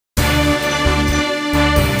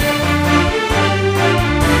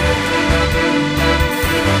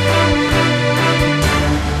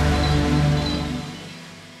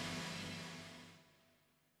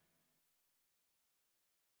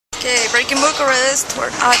back in Bucharest. We're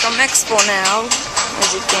at Romexpo now,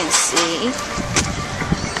 as you can see.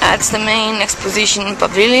 That's the main exposition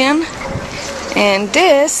pavilion, and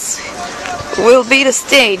this will be the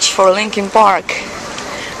stage for Linkin Park.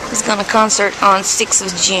 It's gonna concert on 6th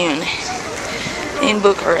of June in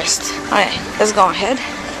Bucharest. Alright, let's go ahead.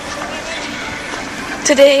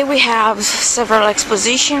 Today we have several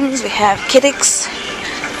expositions. We have Kiddix.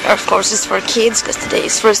 Of course, it's for kids because today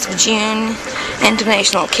is 1st of June,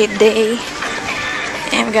 International Kid Day.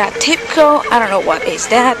 And we got Tipco, I don't know what is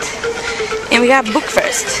that. And we got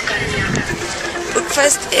Bookfest.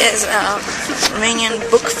 Bookfest is a Romanian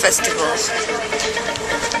book festival.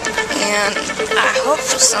 And I hope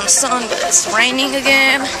for some sun, but it's raining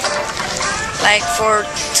again. Like for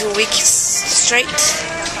 2 weeks straight.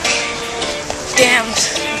 Damn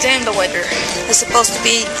the weather. It's supposed to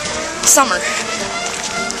be summer.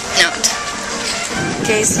 Not.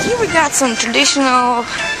 Okay, so here we got some traditional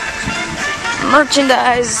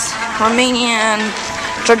merchandise, Romanian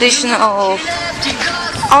traditional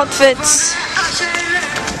outfits.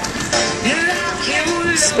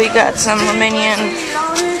 So we got some Romanian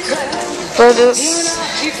produce.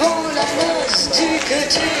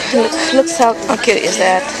 Looks how cute is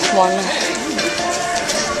that one.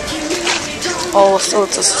 All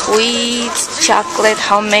sorts of sweets, chocolate,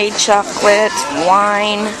 homemade chocolate,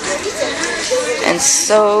 wine, and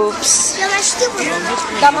soaps.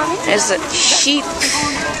 There's a sheep.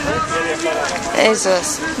 There's a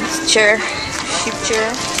chair, sheep chair.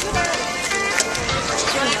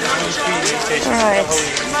 Alright.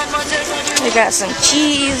 We got some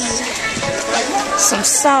cheese, some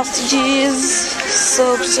sausages,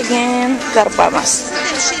 soaps again. Gotta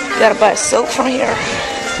buy soap from here.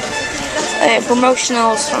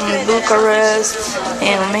 Promotionals from Bucharest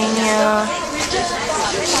and Romania.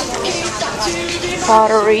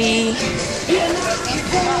 Pottery.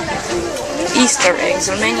 Easter eggs,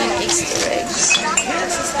 Romanian Easter eggs.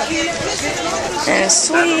 And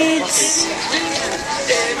sweets.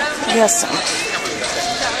 We got some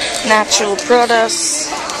natural products.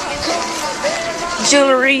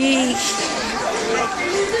 Jewelry.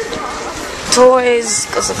 Toys,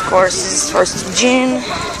 because of course it's 1st of June.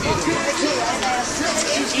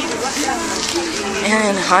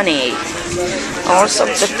 And honey. All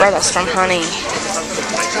sorts of products from honey.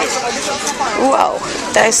 Wow,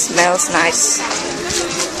 that smells nice.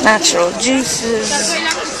 Natural juices,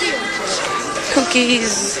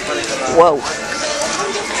 cookies. Whoa.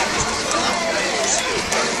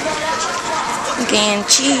 Again,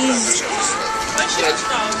 cheese.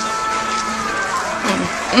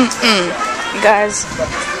 Guys,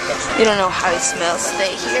 you don't know how it smells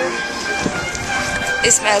today here.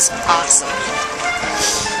 It smells awesome.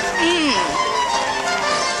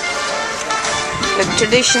 The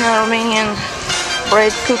traditional Romanian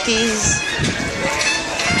bread, cookies,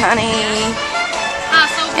 honey,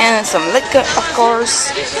 and some liquor, of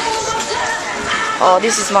course. Oh,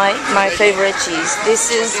 this is my favorite cheese.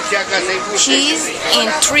 This is cheese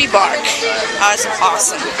in tree bark. That's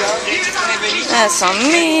awesome. That's some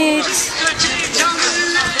meat.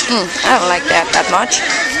 I don't like that much.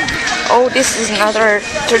 Oh, this is another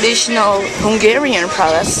traditional Hungarian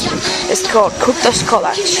product. It's called Kutas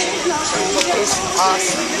Kolac. It's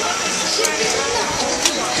awesome.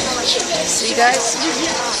 See, guys?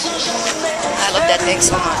 I love that thing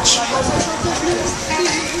so much.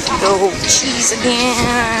 Oh, cheese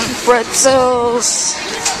again, pretzels.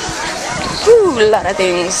 Ooh, a lot of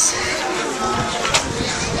things.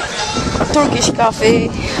 Turkish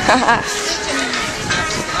coffee.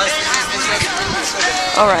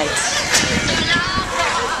 Alright.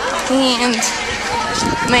 And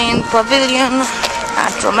main pavilion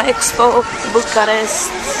at Romexpo, Bucharest.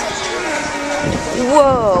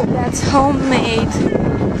 Whoa, that's homemade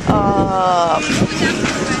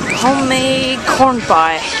corn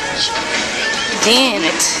pie. Damn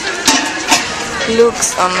it.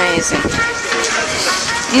 Looks amazing.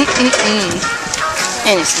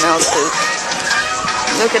 And it smells good.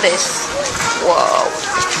 Look at this. Whoa.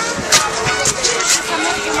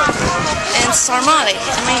 And sarmale.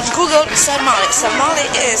 I mean, Google sarmale. Sarmale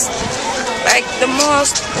is like the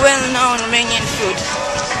most well-known Romanian food.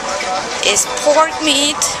 It's pork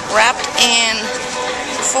meat wrapped in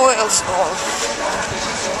foils of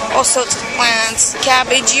all sorts of plants,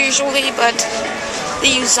 cabbage usually, but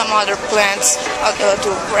they use some other plants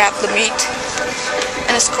to wrap the meat.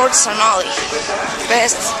 And it's called sarmale.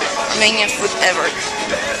 Best Romanian food ever.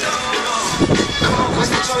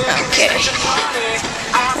 Okay.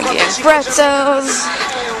 Again, pretzels.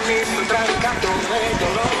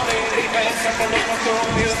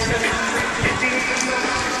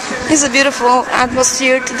 It's a beautiful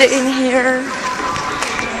atmosphere today in here.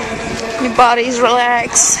 Your body is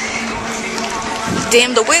relaxed.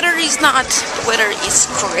 Damn, the weather is not. The weather is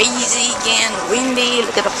crazy again, windy.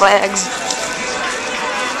 Look at the flags.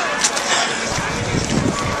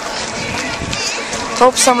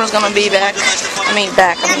 Hope summer's gonna be back. I mean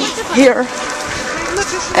here.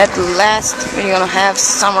 At last, we're gonna have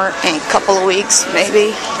summer in a couple of weeks,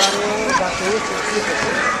 maybe.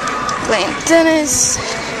 Playing tennis.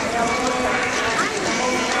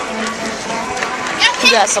 We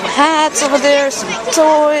got some hats over there, some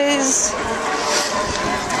toys.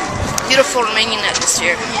 Beautiful Romanian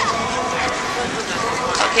atmosphere.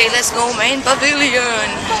 Okay, let's go main pavilion.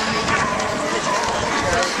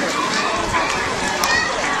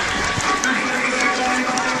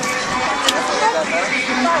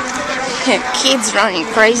 Kids running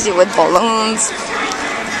crazy with balloons.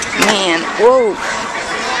 Man, whoa.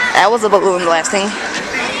 That was a balloon blasting.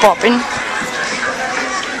 Popping.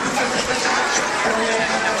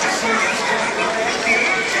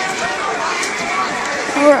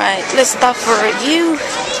 Alright, let's stop for a review.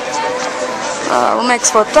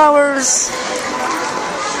 Romexpo Towers.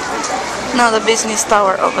 Another business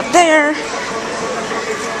tower over there.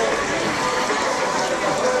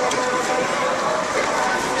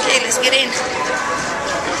 Okay, let's get in.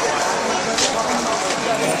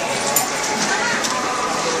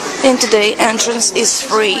 And today entrance is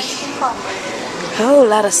free. Oh, a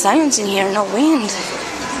lot of silence in here, no wind.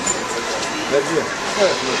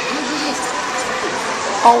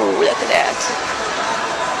 Oh, look at that.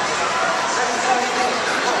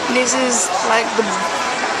 This is like the...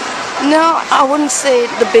 No, I wouldn't say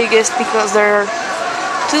the biggest because there are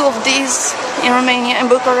two of these in Romania and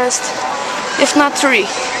Bucharest, if not three.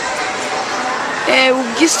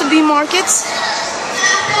 Used to be markets.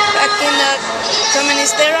 Back in the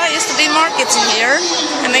communist era, used to be markets in here.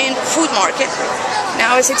 I mean, food market.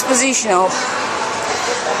 Now it's expositional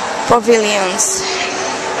pavilions.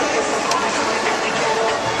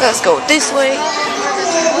 Let's go this way.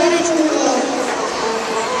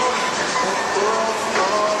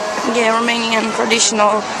 Yeah, Romanian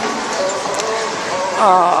traditional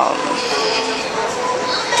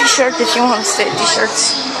t-shirt, if you want to say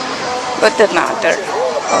t-shirts, but they're not. They're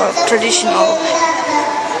traditional.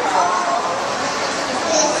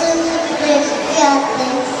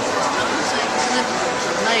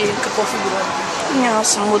 You know,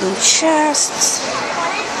 some wooden chests.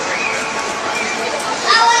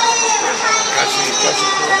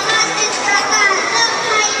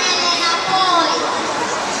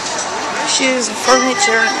 Shoes and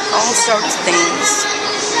furniture and all sorts of things.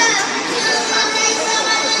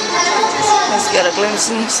 Let's get a glimpse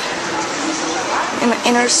in the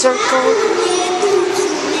inner circle.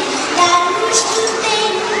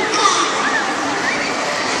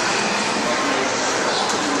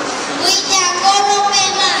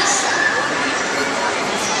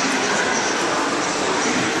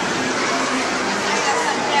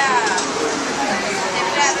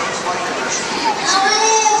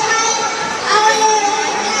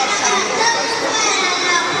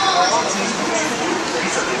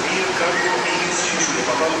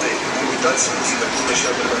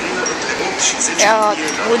 Yeah,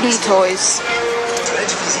 wooden toys.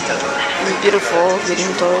 Beautiful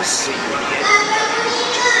wooden toys.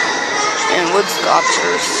 And wood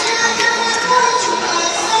sculptures.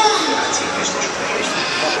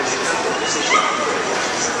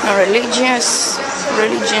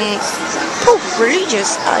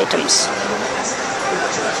 Religious items.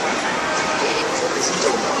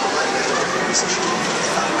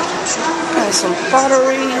 And some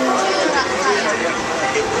pottery.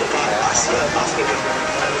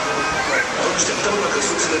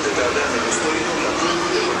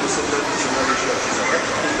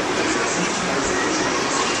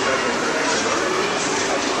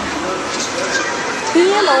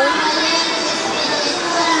 Hello.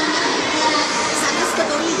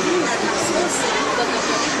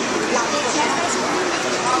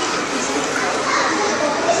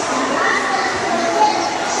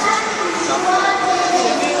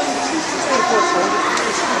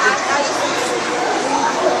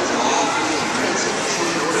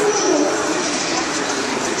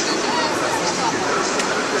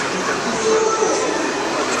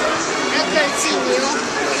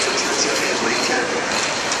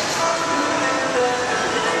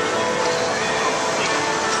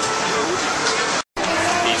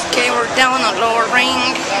 Okay, we're down a lower ring.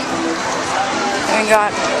 We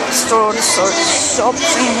got stores or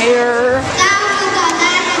shops in here.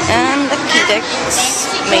 And the Kidex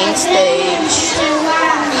main stage.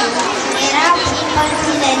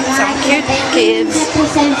 Some cute kids.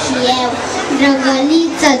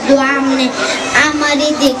 Drăgăliță, Doamne, am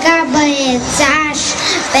ridicat băiețaș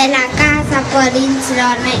pe la casa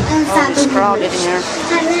părinților mei în satul București.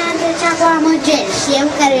 Care ne aducea cu amăgeri și eu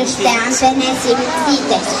creșteam pe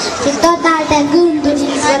nesimțite și tot alte gânduri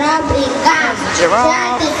îmi furau prin cap și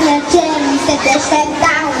alte plăceri mi se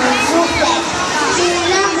deșteptau în suflet și în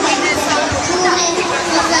loc de înțelepciune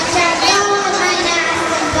mă făcea tot mai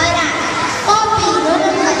neastâmpărat. Copilul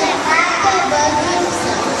învățat pe văzut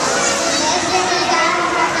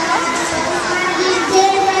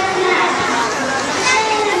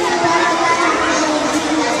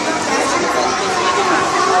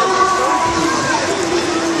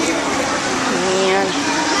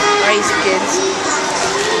crazy kids.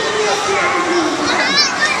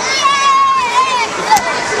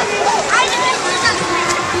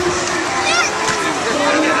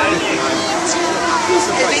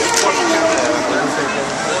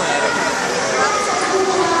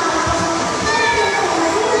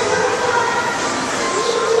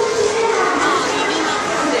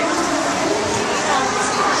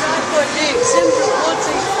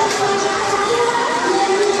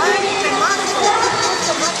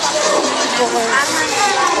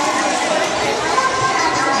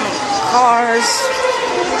 Cars,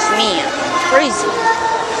 man, crazy.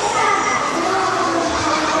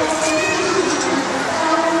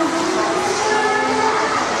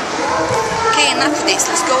 Okay, enough of this.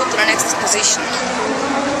 Let's go to the next exposition.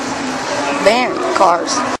 Band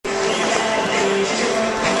cars.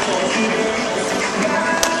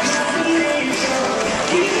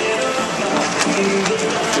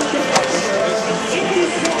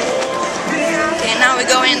 Okay, now we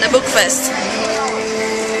go in the book fest.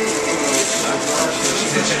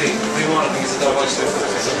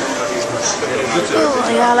 Oh,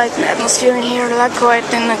 yeah, I like the atmosphere in here, a lot quiet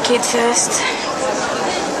in the Kid Fest.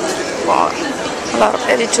 Wow, a lot of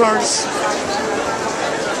editors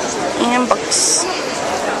and books.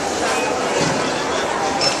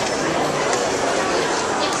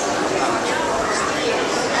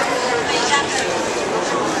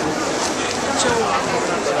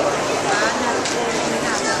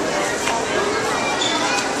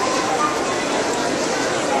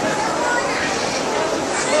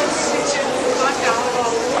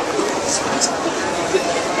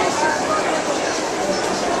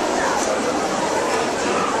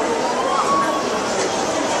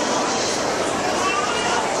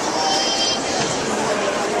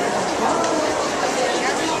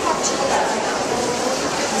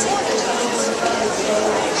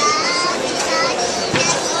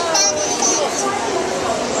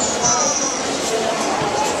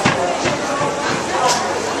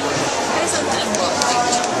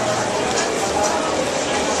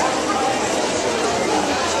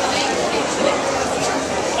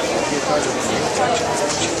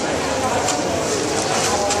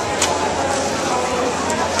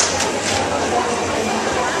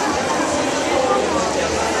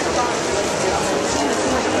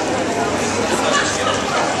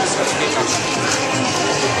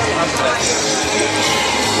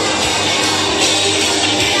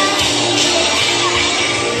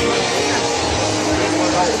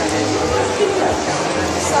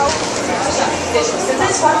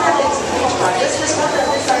 Sunteți foarte atenți în mișcare, sunteți foarte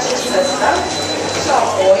atenți la activități, da? Și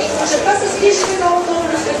apoi încercați să scrieți și pe la autorul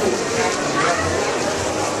respectiv.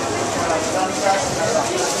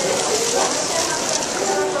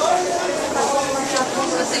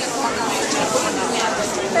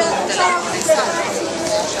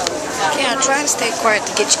 Okay, I'll try to stay quiet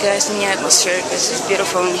to get you guys in the atmosphere because it's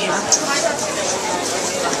beautiful in here.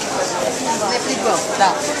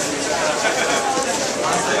 Da.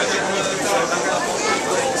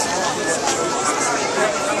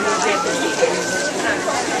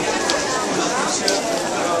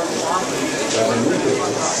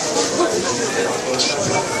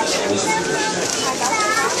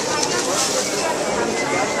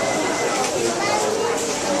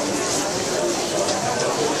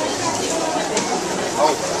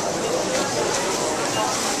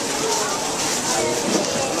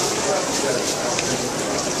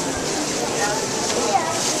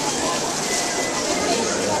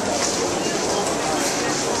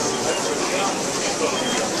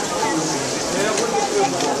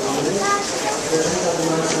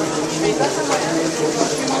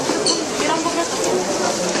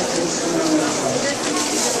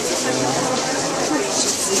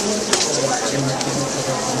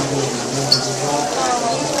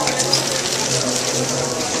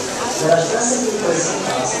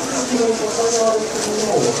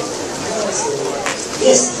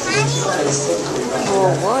 Yes.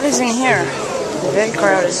 Whoa, what is in here? Very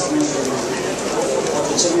crowded.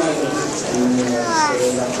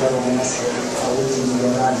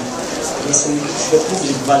 Este de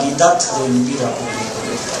public, validat de iubirea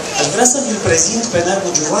publicului. Aș vrea să vi-l prezint pe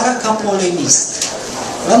Nervu Giuvara ca polemist.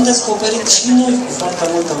 L-am descoperit și noi cu foarte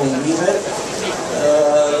multă iubire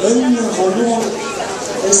în volumul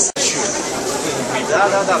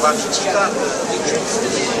Da, va fi citat.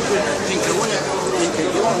 Fiindcă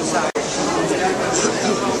eu am zis.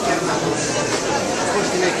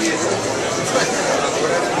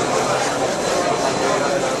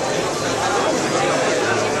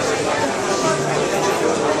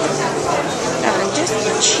 Just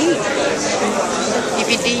cheap.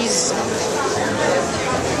 DVDs,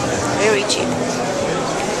 very cheap.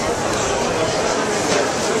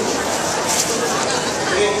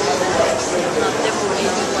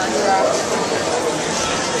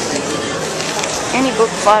 Any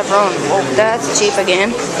book 5 RON. Oh, that's cheap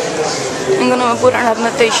again. I'm gonna put an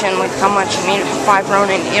annotation with how much I mean 5 RON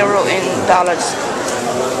in euro in dollars.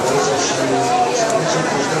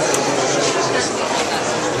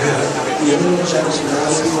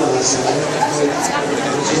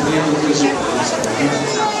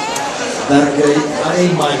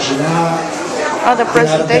 The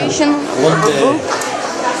presentation of the book.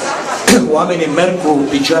 Oamenii merg cu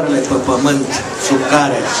picioarele pe pământ, sub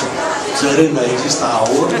care, țărână, există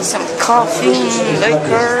aur. Some coffee,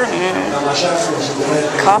 liquor, and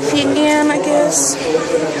coffee again, I guess.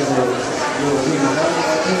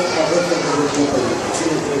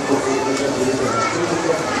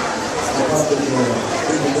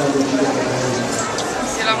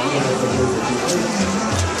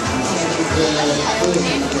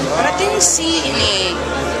 But I didn't see any,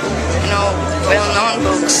 well-known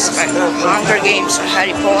books like Hunger Games or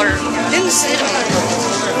Harry Potter. Didn't see them.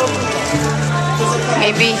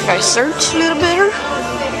 Maybe if I search a little better.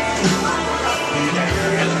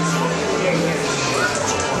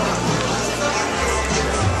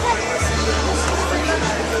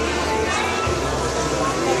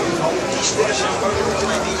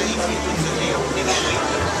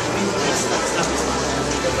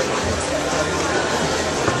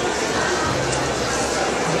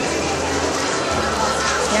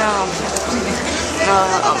 Yeah,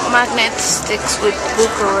 magnet sticks with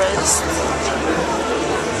Bucharest.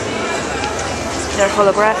 They're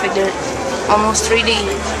holographic, they're almost 3D.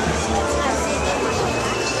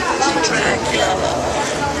 Dracula.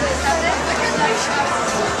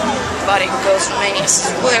 But it goes Romania.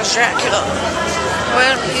 Where's Dracula?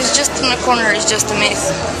 Well, he's just in the corner, it's just a myth.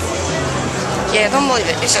 Yeah, don't believe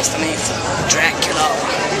it, it's just a myth. Dracula.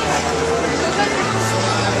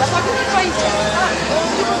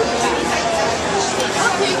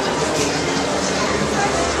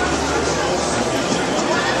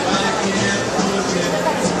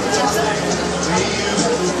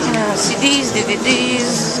 CDs,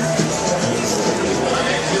 DVDs.